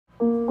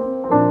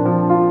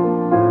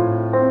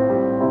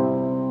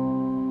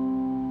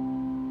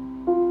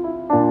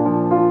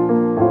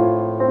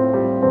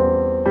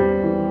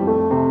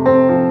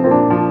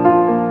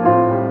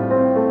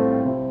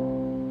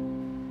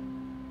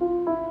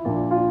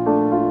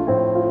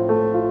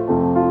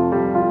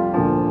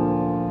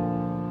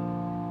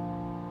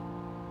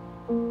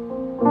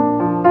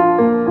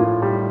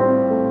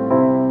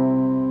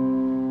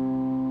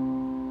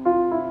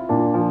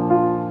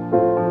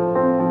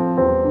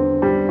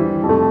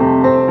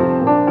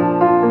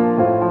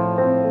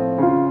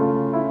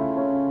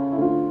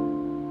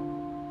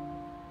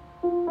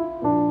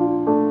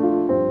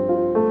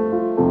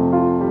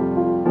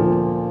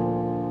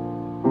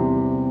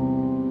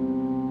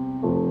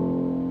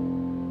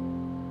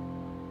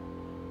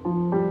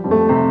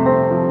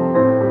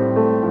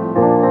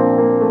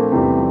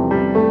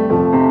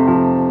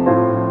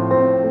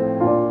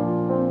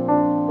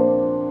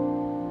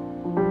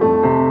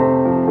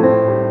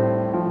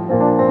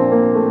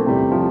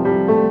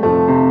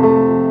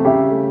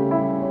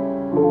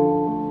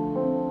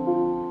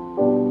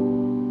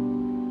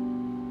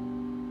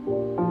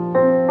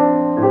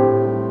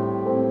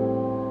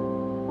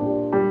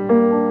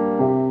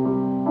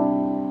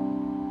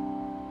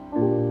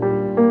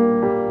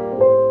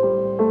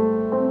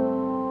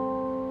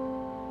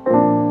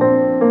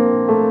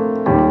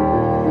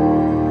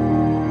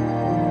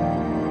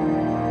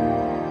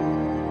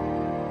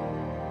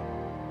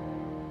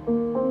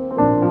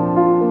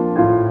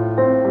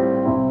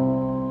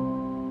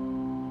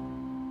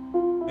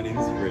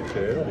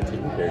Richard. I'll be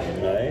taking care of you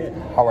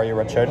tonight. How are you,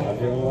 Richard? I'm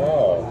doing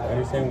well. I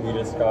understand we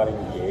just got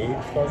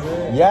engaged, was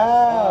it?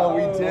 Yeah,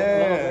 we I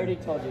did. already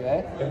told you,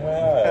 eh?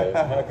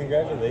 Yeah.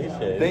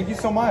 Congratulations. Thank you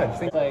so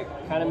much. It's like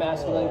kind of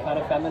masculine, kind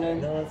of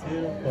feminine. No, it's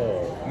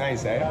beautiful.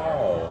 Nice, eh?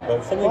 Wow.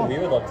 But something we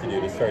would love to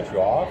do to start you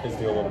off is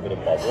do a little bit of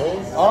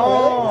bubbles.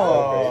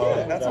 Oh,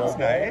 Really? that sounds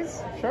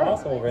nice. Sure.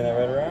 Awesome. We'll bring that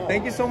right around.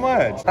 Thank you so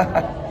much.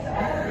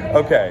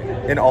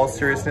 Okay, in all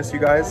seriousness, you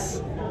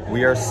guys,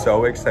 we are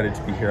so excited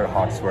to be here at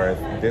Hawksworth.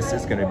 This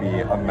is going to be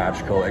a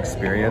magical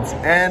experience,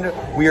 and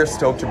we are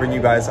stoked to bring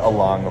you guys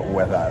along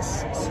with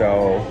us.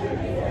 So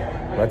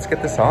let's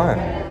get this on.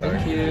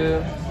 Thank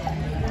you.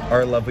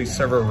 Our lovely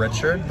server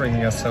Richard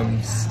bringing us some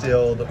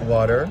distilled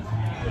water.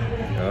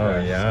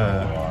 Oh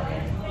yeah.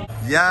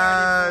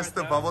 Yes,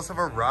 the bubbles have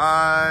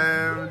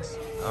arrived.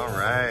 All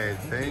right,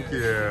 thank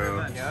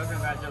you.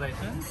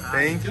 Congratulations.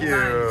 Thank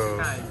you.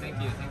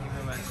 Thank you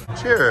very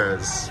much.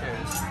 Cheers.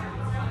 Cheers.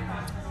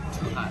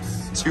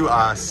 To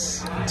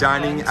us,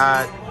 dining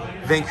at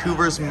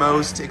Vancouver's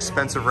most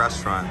expensive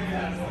restaurant,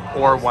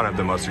 or one of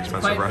the most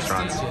expensive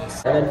restaurants.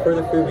 And then for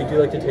the food, we do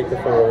like to take the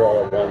full order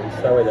all at once.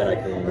 That way then I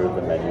can move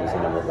the menus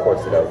and then we'll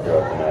course it out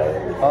throughout the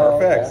night.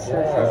 Perfect.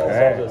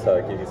 Okay. So I'll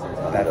just give you some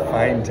time. That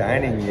fine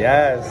dining,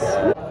 yes.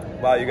 Yeah.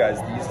 Wow, you guys,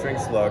 these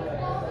drinks look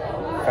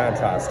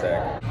fantastic.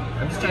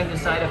 I'm just trying to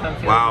decide if I'm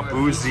feeling Wow, more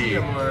boozy.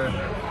 or more,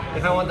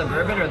 if I want the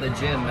bourbon or the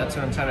gin. That's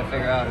what I'm trying to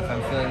figure out, if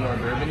I'm feeling more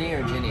bourbony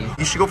or ginny.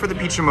 You should go for the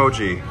peach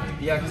emoji.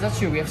 Yeah, because that's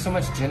true. We have so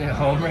much gin at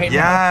home right now.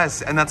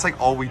 Yes, and that's like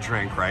all we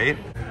drink, right?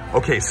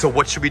 Okay, so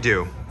what should we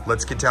do?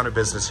 Let's get down to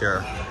business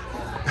here.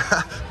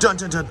 Dun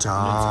dun dun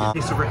dun.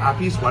 Okay, so for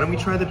Appy's, why don't we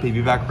try the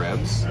baby back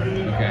ribs? Okay. Do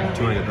you want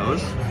to get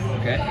those?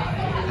 Okay.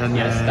 And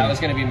Yes, then, that was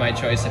going to be my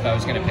choice if I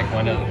was going to pick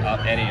one of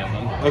any of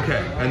them.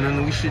 okay, and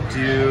then we should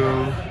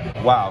do.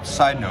 Wow,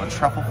 side note,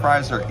 truffle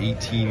fries are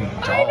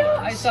 $18. I know,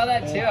 I saw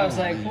that too. I was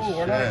like, ooh,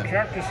 we're not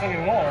correct this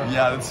anymore.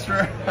 Yeah, that's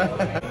true.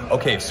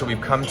 Okay, so we've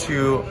come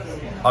to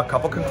a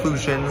couple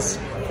conclusions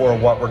for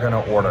what we're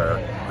gonna order.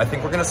 I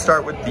think we're gonna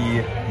start with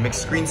the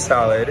mixed green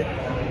salad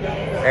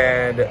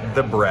and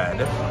the bread.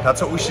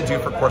 That's what we should do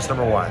for course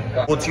number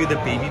 1. We'll do the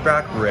baby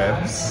back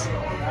ribs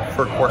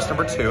for course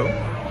number 2.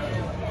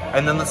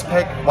 And then let's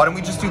pick, why don't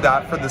we just do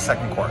that for the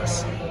second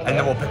course? And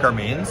then we'll pick our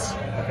mains.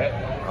 Okay.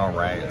 All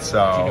right,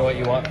 so. Do you know what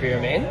you want for your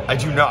main? I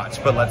do not,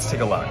 but let's take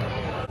a look.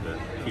 The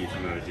peach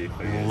emoji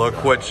for you.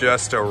 Look what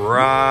just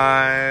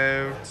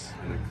arrived.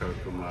 And the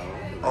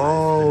kokomo.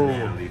 Oh.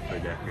 Banana leaf for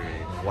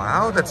decoration.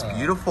 Wow, that's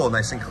beautiful,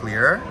 nice and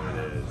clear.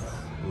 It is.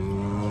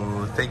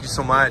 Ooh, thank you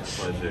so much.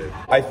 Pleasure.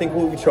 I think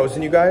what we've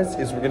chosen, you guys,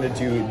 is we're gonna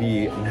do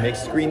the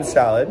mixed green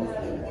salad.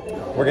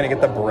 We're gonna get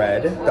the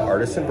bread, the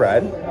artisan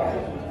bread.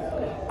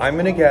 I'm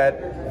gonna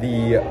get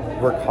the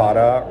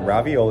ricotta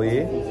ravioli.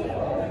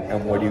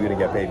 And what are you gonna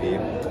get, baby?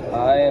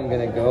 I am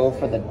going to go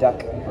for the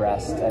duck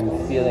breast. I'm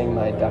feeling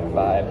my duck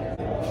vibe.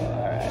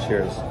 Right.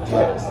 Cheers.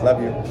 Cheers.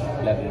 Love you.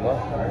 Love you more.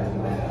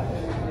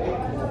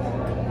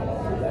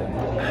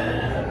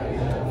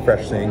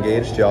 Freshly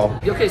engaged, y'all.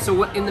 Okay, so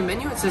what in the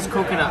menu it says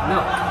coconut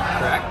milk,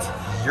 correct?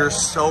 You're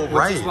so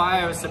right. Which is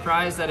why I was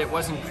surprised that it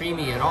wasn't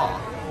creamy at all.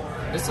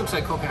 This looks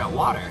like coconut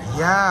water.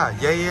 Yeah.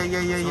 When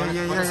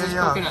it says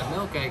coconut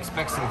milk, I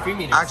expect some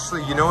creaminess.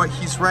 Actually, you know what?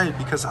 He's right,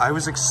 because I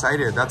was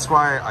excited. That's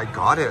why I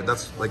got it.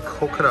 That's like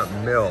coconut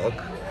milk.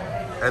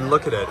 And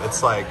look at it.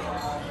 It's like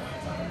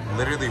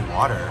literally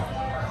water.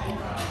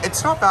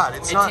 It's not bad.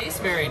 It tastes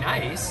very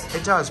nice.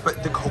 It does,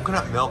 but the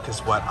coconut milk is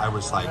what I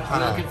was like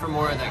I'm looking for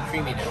more of that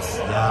creaminess.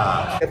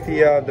 Yeah. Get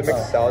the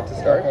mixed salad to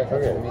start.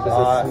 Okay. Just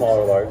a small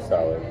or large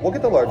salad. We'll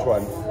get the large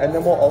one, and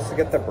then we'll also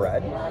get the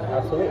bread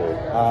Absolutely.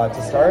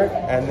 to start.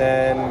 And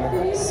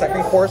then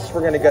second course,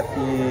 we're gonna get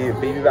the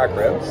baby back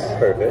ribs.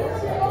 Perfect.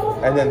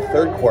 And then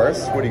third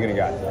course, what are you gonna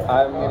get?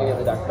 I'm gonna get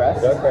the duck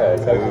breast. Duck bread.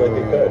 Sounds like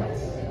we could.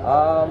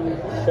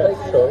 Chef's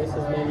choice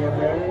is medium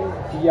rare.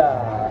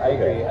 Yeah, I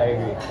agree.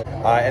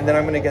 And then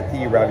I'm gonna get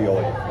the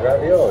ravioli.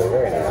 Ravioli,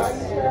 very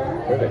nice.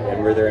 Perfect.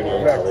 And were there any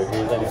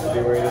allergies I need to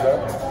be worried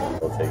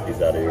about? We'll take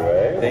these out of your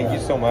way. Thank you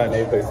so much.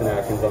 May I place some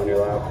napkins on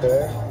your lap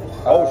there?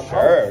 Oh,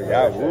 sure.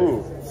 Yeah, sure.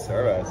 woo.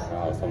 Service.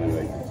 Something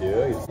we can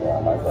do.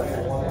 My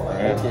pleasure.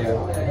 Thank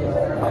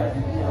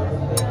you.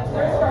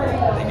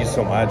 Thank you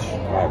so much.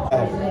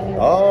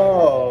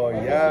 Oh,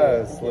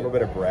 yes. A little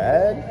bit of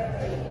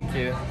bread. Thank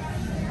you.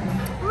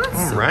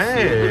 All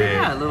right.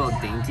 Yeah, a little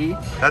dainty.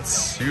 That's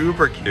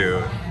super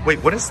cute.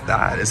 Wait, what is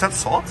that? Is that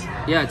salt?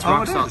 Yeah, it's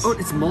rock salt. Oh,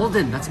 it's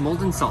Molden. That's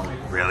Molden salt.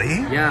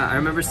 Really? Yeah, I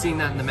remember seeing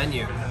that in the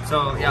menu.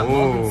 So yeah,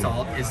 Molden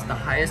salt is the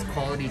highest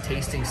quality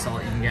tasting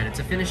salt you can get. It's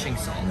a finishing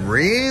salt.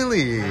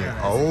 Really?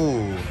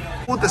 Oh.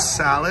 Oh, the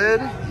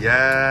salad?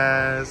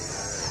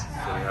 Yes.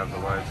 So we have the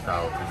large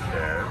salad to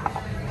share.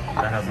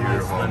 That has a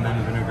nice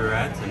lemon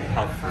vinaigrette and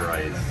puffed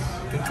rice.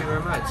 Thank you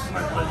very much.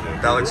 My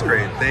pleasure. That looks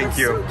great. Thank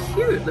you. So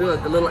cute. Look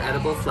at the little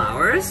edible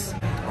flowers.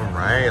 All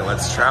right,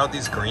 let's try out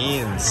these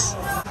greens.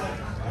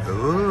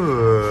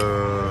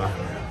 Ooh.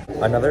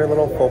 Another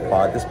little faux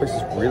pas. This place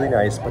is really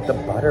nice, but the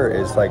butter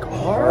is like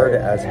hard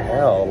as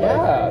hell.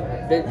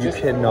 Like, you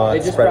cannot they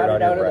just spread it brought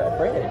on it out your of the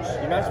bread.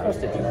 fridge. You're not supposed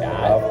to do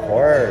that. Of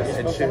course. You're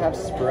supposed to have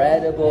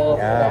spreadable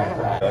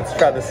fat. Let's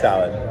try the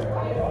salad.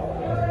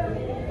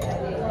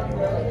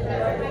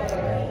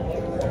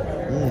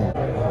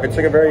 It's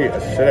like a very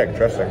acidic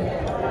dressing.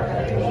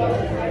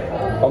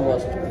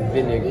 Almost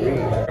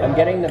vinegary. I'm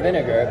getting the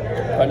vinegar,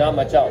 but not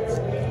much else.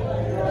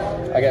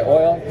 I get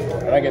oil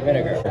and I get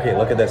vinegar. Okay,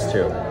 look at this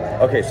too.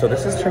 Okay, so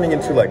this is turning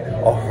into like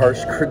a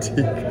harsh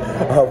critique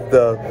of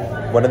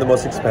one of the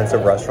most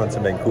expensive restaurants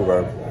in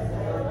Vancouver.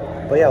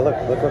 But yeah, look.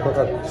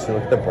 So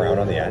look at the brown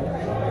on the end.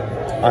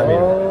 I mean,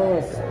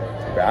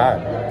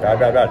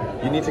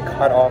 bad. You need to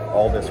cut off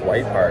all this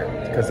white part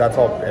because that's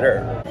all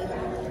bitter.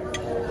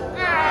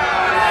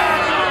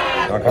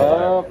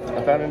 Oh,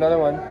 I found another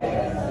one.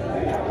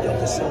 Yo,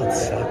 this salad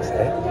sucks,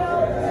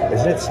 eh?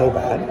 Isn't it so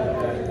bad?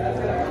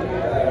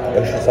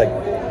 It's just like,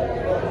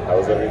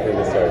 how's everything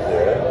to start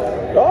here?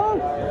 oh,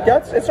 yeah,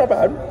 it's not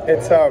bad.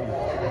 It's,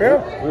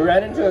 yeah. We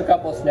ran into a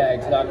couple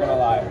snags, not gonna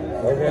lie.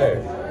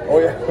 Okay. Oh,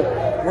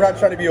 yeah. We're not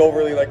trying to be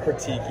overly, like,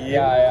 critiquey.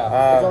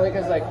 Yeah. It's only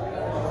because, like,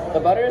 the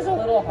butter is a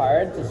little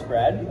hard to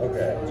spread.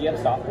 Okay. Do you have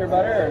softer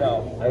butter or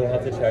no? I would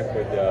have to check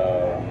with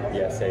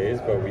the essays,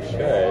 but we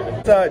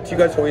should. Do you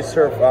guys always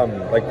serve,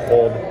 like,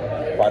 cold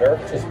butter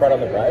to spread on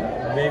the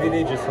bread? Maybe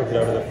they just took it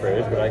out of the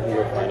fridge, but I can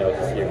go find out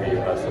to see if we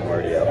have some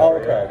already out. Oh,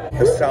 okay.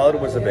 The salad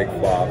was a big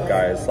flop,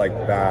 guys. Like,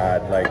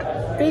 bad. Like,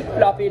 Big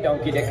floppy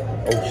donkey dick.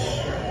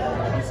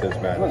 oh, Jesus,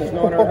 man. Well, there's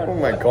no one around. Oh,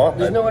 my God.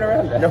 There's no one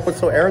around us. No,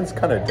 so Aaron's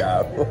kind of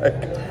deaf.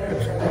 Like,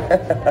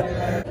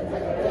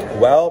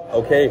 well,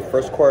 okay,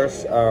 first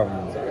course.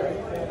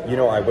 You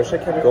know, I wish I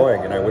kept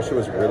going, and I wish it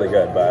was really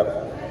good, but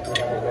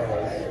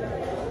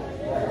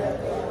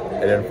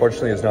it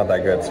unfortunately is not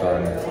that good, so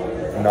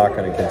I'm not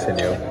going to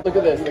continue. Look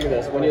at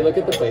this. When you look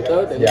at the plate,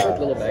 though, they look like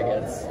little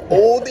baguettes.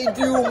 Oh, they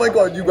do! Oh my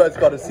God, you guys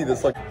got to see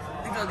this. Like,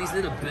 Look at all these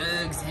little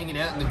bugs hanging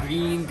out in the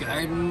green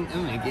garden. Oh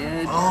my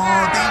God.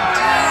 oh, they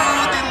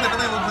do! They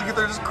literally look like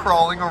they're just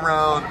crawling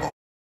around.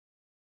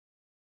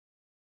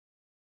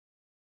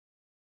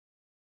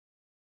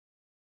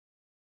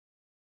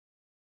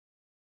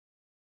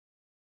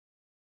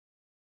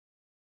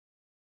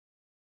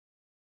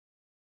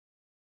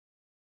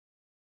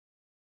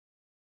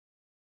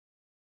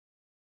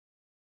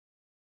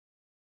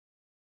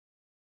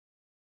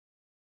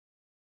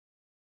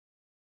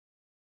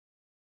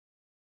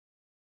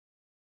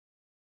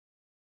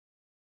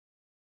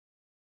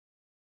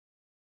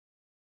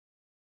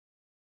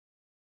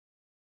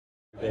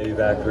 Baby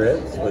back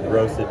ribs with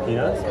roasted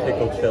peanuts,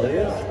 pickled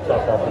chilies,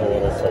 topped off with a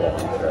little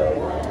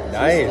cilantro.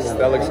 Nice,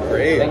 that looks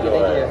great. Thank you.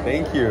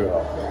 Thank you.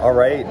 All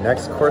right,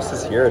 next course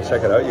is here.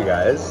 Check it out, you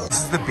guys.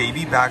 This is the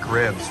baby back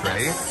ribs,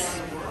 right?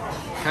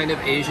 Kind of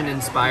Asian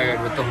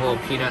inspired with the whole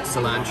peanut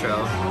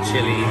cilantro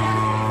chili.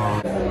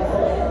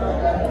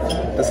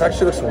 This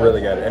actually looks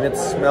really good, and it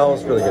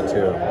smells really good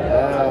too.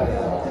 I'm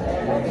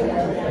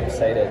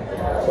excited.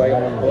 So I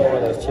got one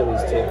of those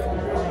chilies too.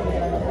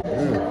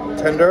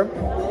 Tender.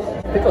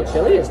 Pickled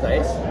chili is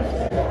nice.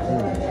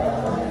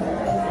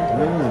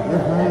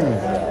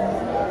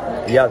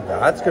 Yeah,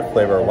 that's good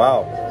flavor.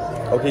 Wow.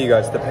 Okay, you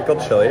guys, the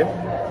pickled chili.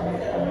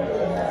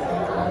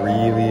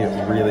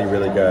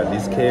 Really good.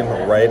 These came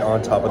right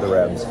on top of the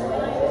ribs.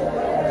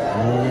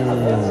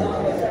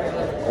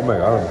 Oh my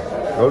God.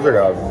 Those are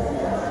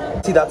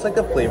good. See, that's like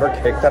the flavor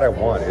kick that I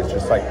want. It's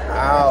just like,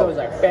 ow. So it's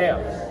like, bam.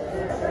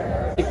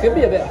 It could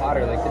be a bit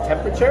hotter, like the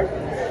temperature,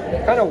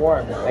 kind of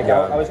warm. Like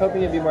Yeah. I was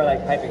hoping it'd be more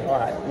like piping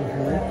hot.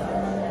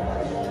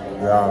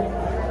 Yeah.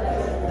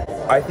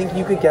 I think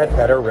you could get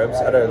better ribs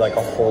at like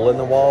a hole in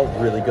the wall,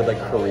 really good like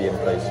Korean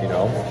place, you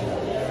know?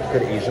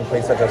 Good Asian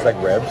place that does like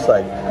ribs.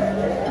 Like,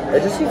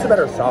 it just needs a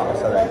better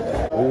sauce, I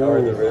think. How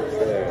are the ribs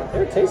there?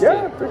 They're tasty.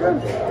 Yeah, pretty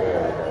good.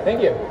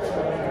 Thank you.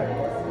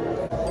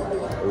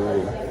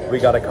 Ooh, we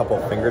got a couple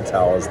finger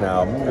towels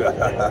now.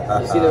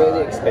 You see the way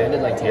they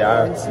expanded like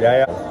tampons?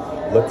 Yeah.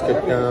 Let's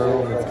get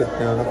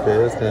down to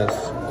business.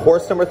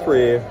 Course number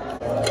 3.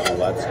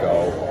 Let's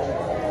go.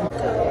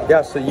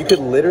 Yeah, so you could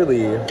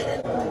literally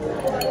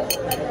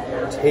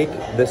take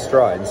this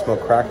straw and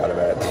smoke crack out of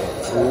it.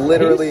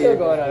 Literally. He's still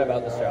going on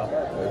about the straw.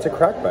 It's a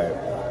crack pipe.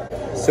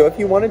 So if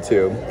you wanted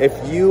to, if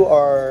you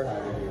are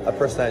a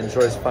person that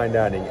enjoys fine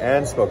dining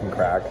and smoking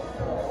crack,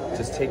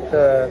 just take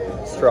the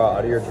straw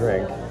out of your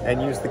drink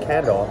and use the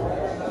candle.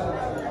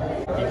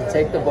 You can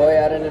take the boy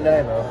out of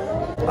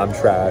Nanaimo. I'm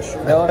trash.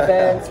 No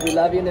offense, we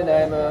love you,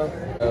 Nanaimo.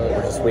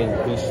 We're just waiting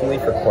patiently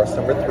for course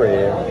number 3.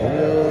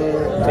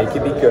 Make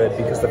it be good,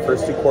 because the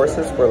first 2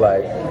 courses were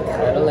like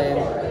Kind of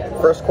lame.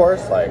 first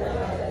course like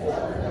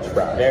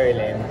trash. Very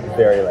lame.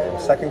 Very lame.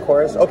 Second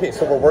course, okay,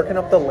 so we're working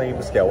up the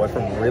lame scale. Went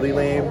from really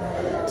lame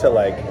to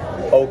like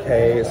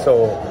okay.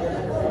 So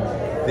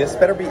this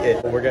better be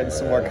it. We're getting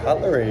some more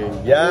cutlery.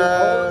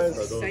 Yes.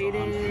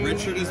 Exciting.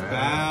 Richard is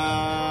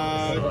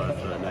back.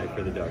 Night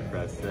for the dark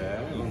press there.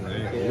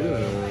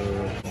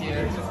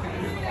 Cheers.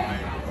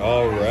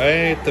 All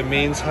right, the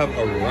mains have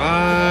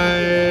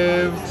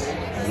arrived.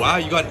 Wow,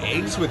 you got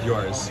eggs with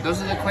yours.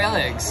 Those are the quail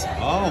eggs.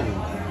 Oh.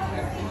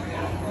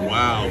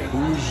 Wow,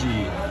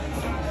 bougie.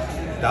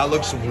 That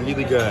looks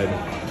really good.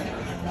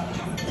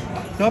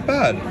 Not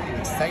bad.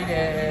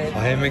 Excited.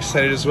 I am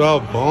excited as well.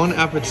 Bon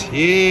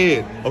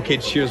appetit. Okay,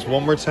 cheers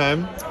one more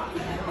time.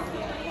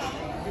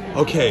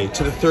 Okay,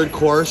 to the third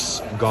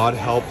course. God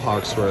help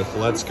Hawksworth.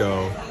 Let's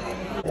go.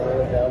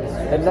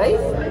 The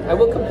knife, I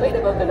will complain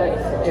about the knife.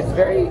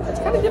 It's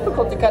kind of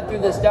difficult to cut through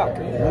this duck.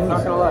 I'm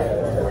not gonna lie.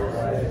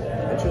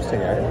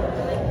 Interesting, eh?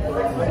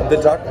 The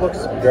duck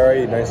looks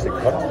very nicely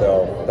cooked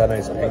though. That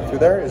nice pink through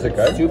there. Is it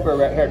good? Super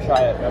red. Here,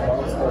 try it.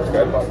 It's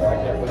good.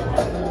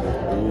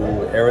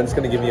 Ooh, Aaron's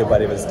gonna give me a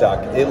bite of his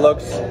duck. It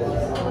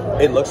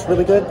looks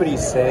really good, but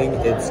he's saying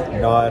it's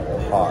not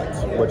hot,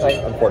 which is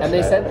unfortunate. And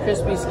they said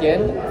crispy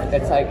skin.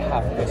 It's like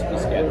half crispy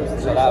skin,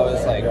 so that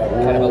was like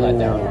kind of a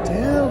letdown.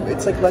 Damn,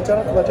 it's like letdown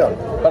after letdown.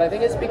 But I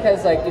think it's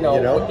because, like, you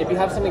know, if you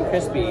have something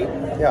crispy,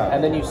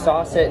 and then you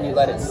sauce it and you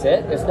let it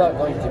sit, it's not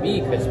going to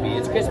be crispy.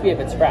 It's crispy if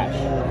it's fresh,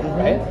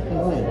 right?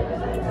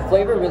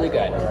 Flavor really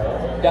good.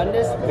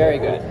 Doneness very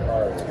good.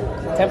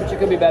 Temperature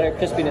could be better.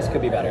 Crispiness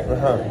could be better.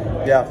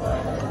 Yeah.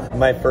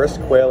 My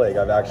first quail egg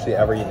I've actually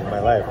ever eaten in my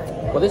life.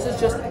 Well, this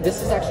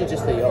is actually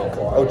just the yolk.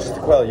 Oh, just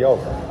the quail yolk.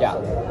 Yeah.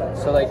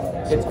 So like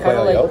it's kind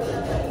of like yolk?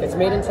 It's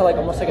made into like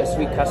almost like a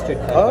sweet custard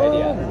kind of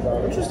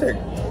idea. Interesting.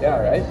 Yeah,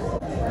 right?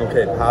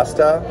 Okay,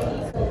 pasta.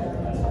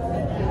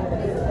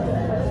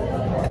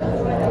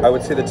 I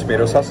would say the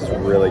tomato sauce is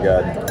really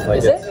good. Like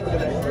is it?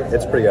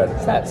 It's pretty good.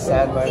 It's that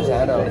San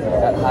Marzano,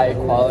 that high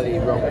quality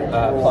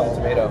plum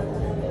tomato.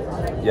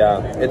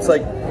 Yeah, it's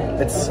like,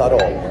 it's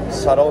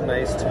subtle,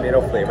 nice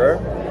tomato flavor.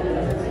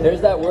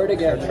 There's that word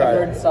again. I've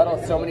heard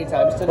subtle so many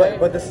times tonight.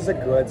 But this is a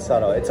good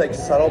subtle. It's like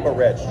subtle but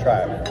rich.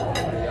 Try it.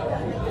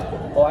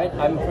 Well,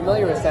 I'm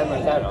familiar with San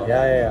Marzano.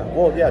 Yeah.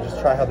 Well, yeah, just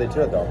try how they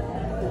do it though.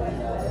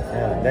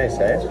 Yeah, nice,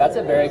 eh? That's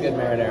a very good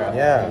marinara.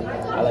 Yeah.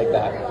 I like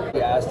that.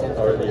 You asked him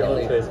Or the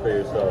yellow taste for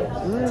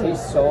yourself. It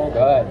tastes so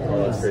good.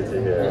 That's great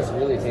to hear. It's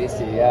really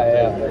tasty.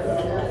 Yeah.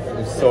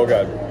 It's so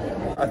good.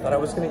 I thought I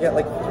was gonna get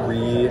like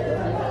 3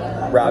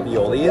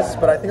 raviolis,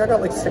 but I think I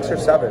got like 6 or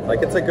 7.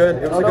 Like it was a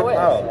good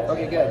pile.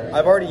 Okay, good.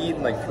 I've already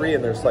eaten like 3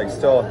 and there's like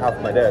still half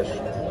my dish.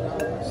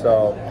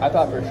 So I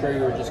thought for sure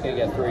you were just gonna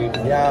get 3.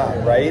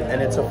 Yeah, right?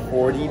 And it's a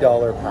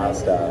 $40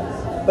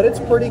 pasta. But it's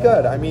pretty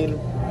good. I mean,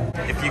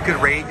 if you could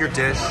rate your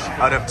dish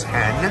out of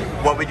 10,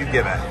 what would you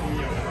give it?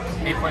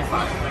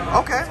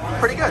 8.5. Okay,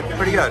 pretty good.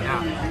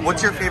 Yeah.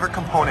 What's your favorite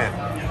component?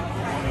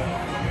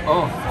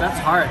 Oh, that's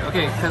hard.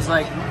 Okay, because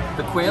like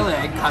the quail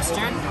egg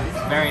custard,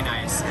 very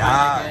nice. Yeah.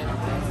 I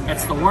like it.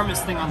 It's the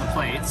warmest thing on the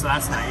plate, so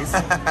that's nice.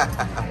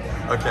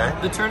 Okay.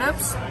 The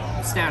turnips,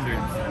 standard.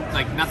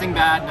 Like nothing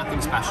bad,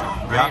 nothing special,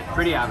 right? Yeah.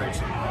 Pretty average.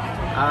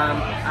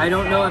 I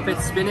don't know if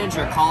it's spinach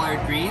or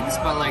collard greens,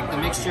 but like the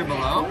mixture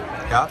below,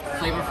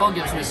 flavorful,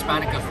 gives me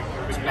Spanica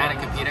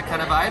pita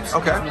kind of vibes.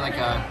 Okay. Gives me like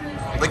a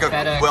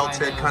feta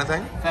wilted kind of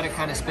thing? Feta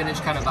kind of spinach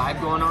kind of vibe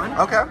going on.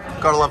 Okay,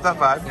 gotta love that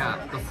vibe. Yeah,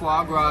 the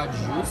foie gras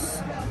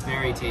juice,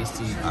 very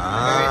tasty.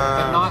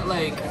 But not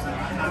like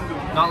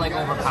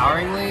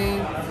overpoweringly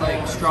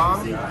like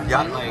strong.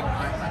 Yeah. But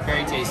like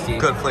very tasty.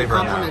 Good flavor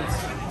in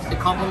that. It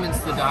complements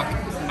the duck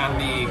and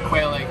the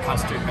quail egg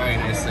custard very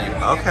nicely.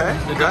 Okay,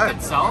 The good. duck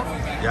itself.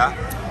 Yeah.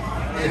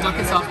 The duck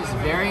itself is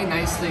very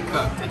nicely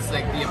cooked. It's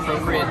like the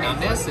appropriate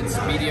doneness. It's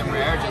medium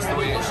rare, just the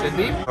way it should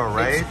be. All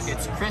right.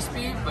 It's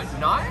crispy, but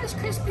not as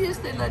crispy as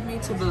they led me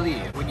to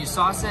believe. When you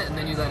sauce it and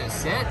then you let it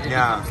sit, it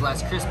becomes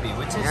less crispy,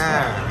 which is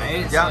fair,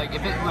 right? Yeah. So like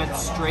if it went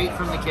straight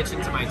from the kitchen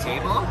to my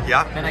table,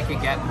 then I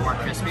could get more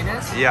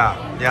crispiness. Yeah.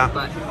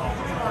 But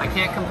I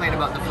can't complain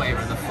about the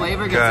flavor. The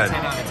flavor gets a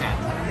 10 out of 10.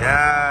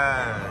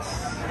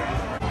 Yes.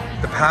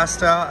 The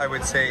pasta, I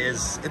would say,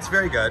 it's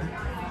very good.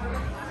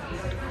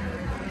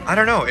 I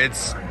don't know,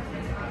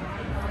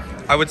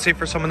 I would say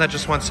for someone that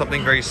just wants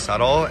something very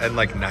subtle and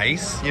like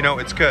nice, you know,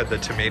 it's good. The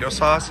tomato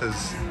sauce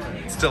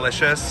it's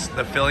delicious.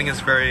 The filling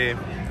is very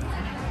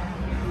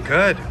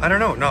good. I don't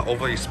know, not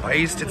overly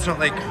spiced. It's not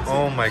like,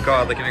 oh my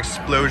God, like an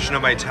explosion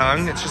on my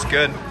tongue. It's just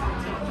good.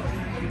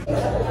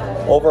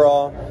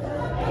 Overall,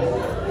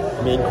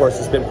 main course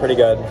has been pretty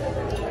good.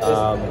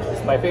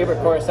 It's my favorite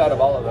course out of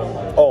all of them.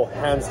 Oh,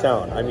 hands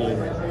down. I mean,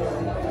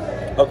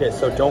 okay,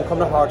 so don't come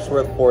to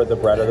Hawksworth for the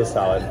bread or the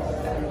salad.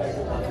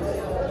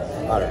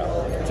 I don't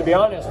know. To be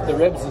honest, the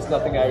ribs is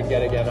nothing I would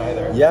get again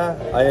either. Yeah,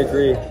 I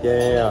agree.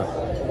 Yeah.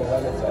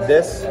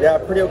 This,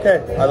 pretty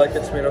okay. I like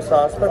the tomato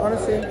sauce, but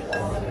honestly,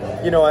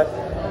 you know what?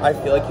 I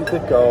feel like you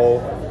could go,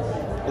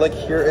 like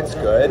here it's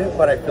good,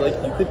 but I feel like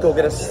you could go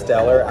get a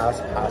stellar ass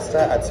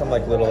pasta at some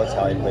like little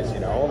Italian place, you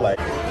know? Like,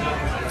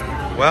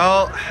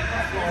 well,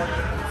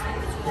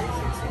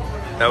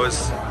 that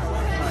was,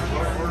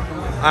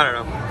 I don't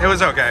know. It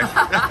was okay.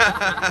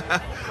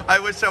 I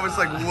wish I was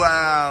like,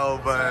 wow,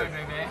 but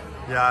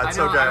yeah, it's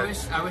okay.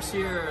 I wish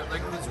you were,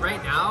 like, because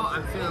right now,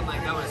 I'm feeling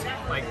like that was,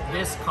 like,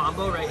 this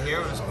combo right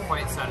here was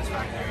quite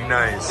satisfactory.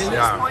 Nice, They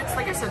lose points,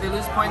 like I said, they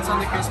lose points on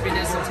the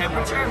crispiness and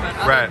temperature, but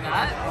other than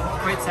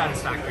that, quite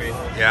satisfactory.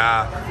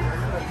 Yeah.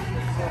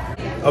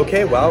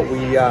 Okay, well,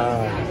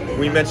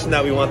 we mentioned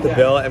that we want the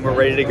bill and we're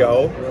ready to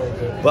go,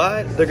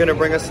 but they're gonna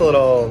bring us a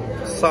little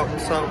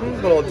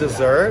something, little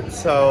dessert.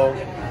 So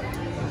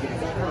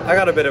I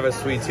got a bit of a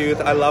sweet tooth.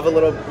 I love a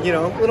little, you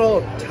know,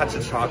 little touch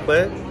of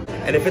chocolate.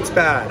 And if it's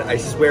bad, I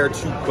swear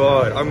to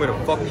God, I'm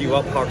gonna fuck you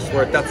up,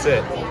 Hawksworth. That's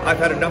it. I've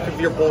had enough of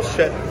your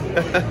bullshit.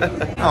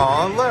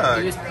 Aw,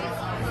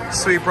 look.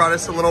 So he brought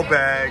us a little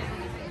bag.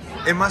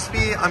 It must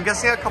be, I'm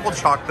guessing a couple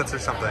chocolates or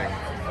something.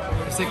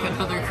 There's like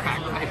another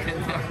crack pipe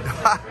in there.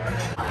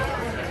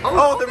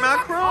 Oh, they're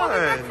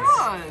macarons.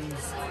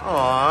 Macarons.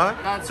 Aw,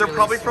 they're really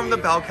probably sweet. from the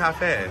Bell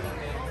Cafe.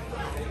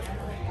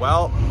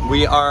 Well,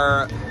 we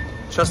are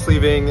just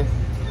leaving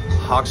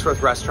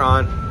Hawksworth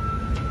restaurant.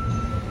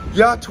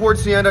 Yeah,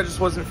 towards the end, I just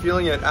wasn't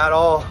feeling it at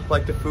all.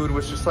 Like the food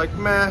was just like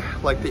meh.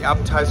 Like the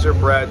appetizer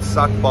bread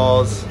sucked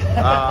balls.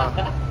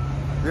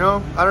 You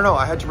know, I don't know.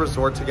 I had to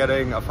resort to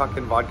getting a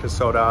fucking vodka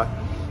soda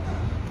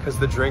because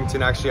the drink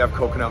didn't actually have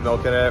coconut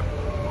milk in it.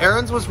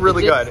 Aaron's was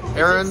really good.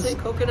 Aaron's. It did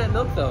say coconut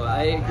milk though.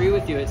 I agree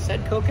with you. It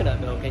said coconut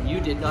milk, and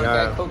you did not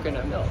get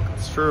coconut milk.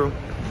 It's true.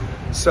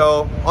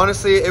 So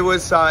honestly, it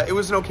was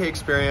an okay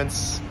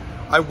experience.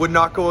 I would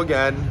not go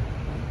again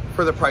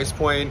for the price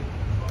point.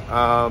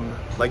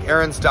 Like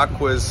Aaron's duck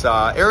was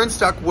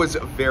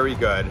very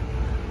good,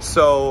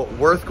 so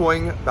worth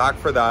going back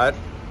for that.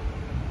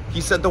 He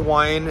said the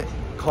wine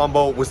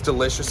combo was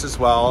delicious as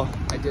well.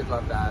 I did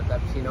love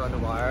that Pinot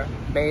Noir.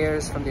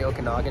 Mayors from the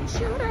Okanagan,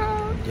 shout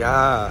out.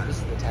 Yeah. This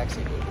is the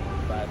taxi movie,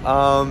 but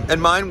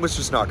and mine was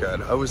just not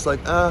good. I was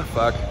like,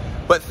 fuck.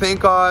 But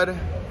thank God,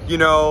 you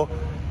know,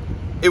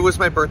 it was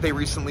my birthday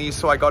recently,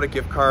 so I got a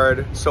gift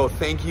card. So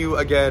thank you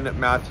again,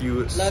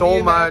 Matthew,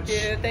 so much.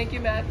 Matthew. Thank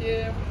you,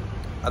 Matthew.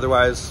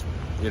 Otherwise,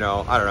 you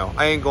know, I don't know.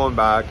 I ain't going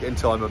back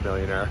until I'm a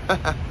millionaire.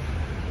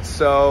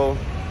 So,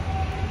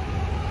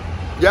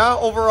 yeah,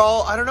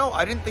 overall, I don't know.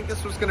 I didn't think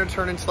this was going to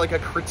turn into like a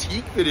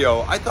critique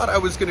video. I thought I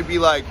was going to be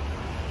like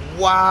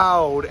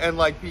wowed and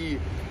like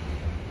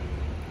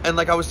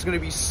I was going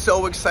to be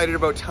so excited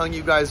about telling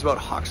you guys about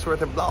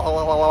Hawksworth and blah,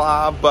 blah, blah,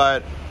 blah,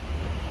 but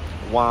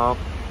wow.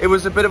 It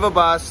was a bit of a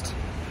bust.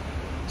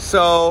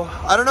 So,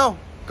 I don't know.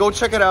 Go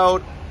check it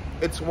out.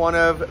 It's one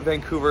of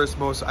Vancouver's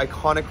most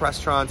iconic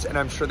restaurants, and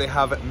I'm sure they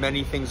have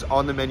many things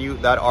on the menu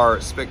that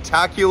are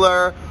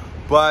spectacular,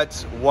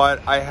 but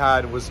what I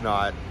had was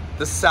not.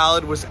 The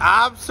salad was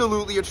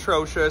absolutely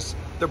atrocious.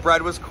 The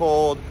bread was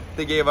cold.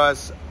 They gave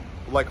us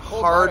like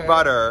hard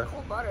butter.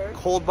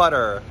 Cold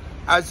butter.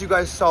 As you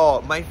guys saw,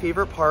 my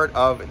favorite part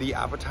of the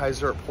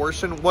appetizer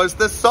portion was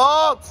the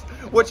salt,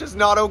 which is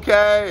not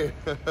okay.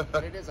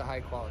 But it is a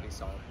high quality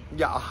salt.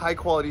 Yeah, a high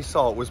quality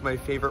salt was my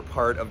favorite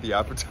part of the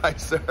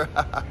appetizer.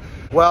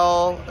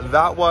 Well,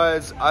 that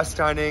was us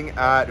dining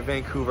at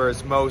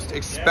Vancouver's most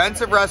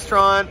expensive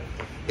restaurant.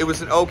 It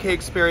was an okay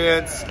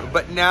experience,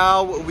 but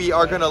now we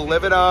are gonna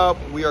live it up.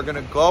 We are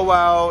gonna go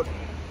out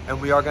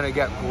and we are gonna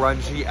get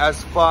grungy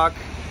as fuck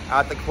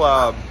at the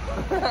club.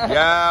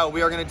 Yeah,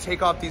 we are gonna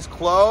take off these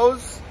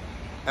clothes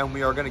and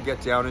we are gonna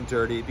get down and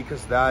dirty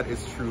because that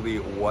is truly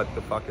what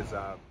the fuck is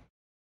up.